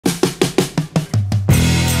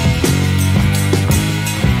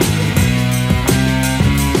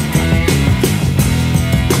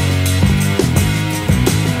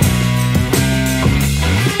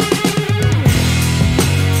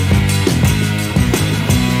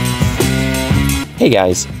Hey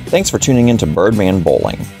guys, thanks for tuning in to Birdman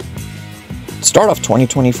Bowling. To start off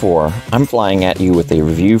 2024, I'm flying at you with a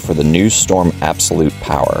review for the new Storm Absolute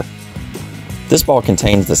Power. This ball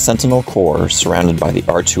contains the Sentinel core surrounded by the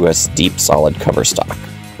R2S Deep Solid Coverstock.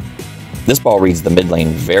 This ball reads the mid lane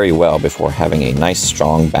very well before having a nice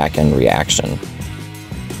strong back-end reaction.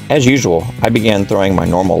 As usual, I began throwing my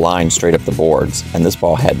normal line straight up the boards, and this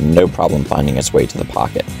ball had no problem finding its way to the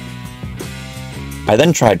pocket. I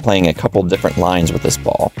then tried playing a couple different lines with this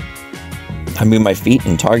ball. I moved my feet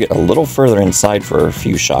and target a little further inside for a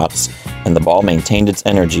few shots, and the ball maintained its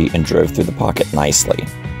energy and drove through the pocket nicely.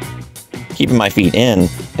 Keeping my feet in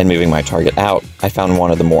and moving my target out, I found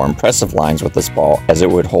one of the more impressive lines with this ball, as it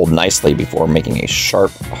would hold nicely before making a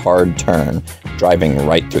sharp, hard turn, driving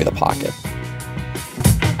right through the pocket.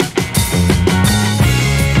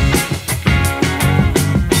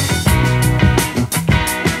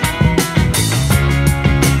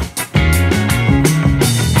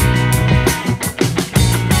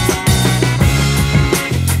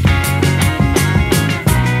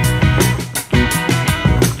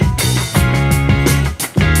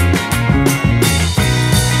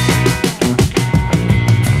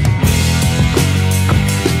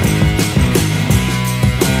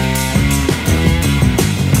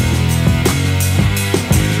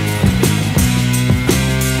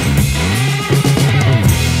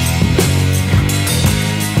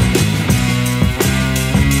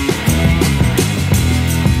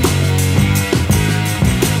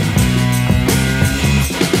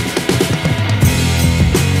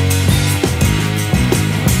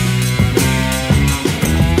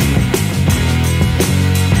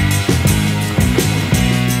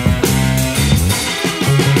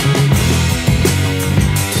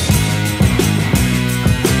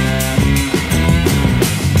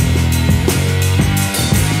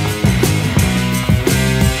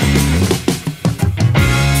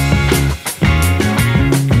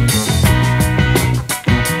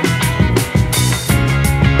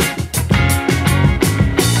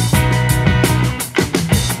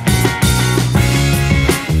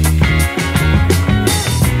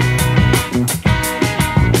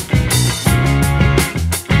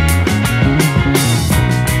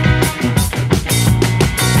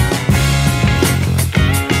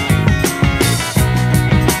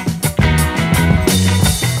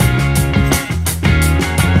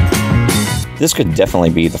 This could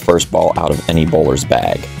definitely be the first ball out of any bowler's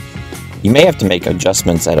bag. You may have to make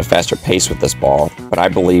adjustments at a faster pace with this ball, but I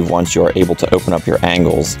believe once you are able to open up your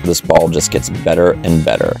angles, this ball just gets better and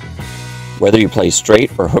better. Whether you play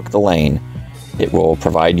straight or hook the lane, it will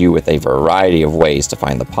provide you with a variety of ways to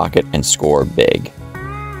find the pocket and score big.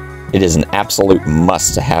 It is an absolute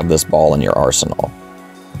must to have this ball in your arsenal.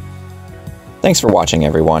 Thanks for watching,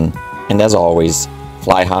 everyone, and as always,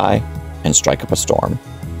 fly high and strike up a storm.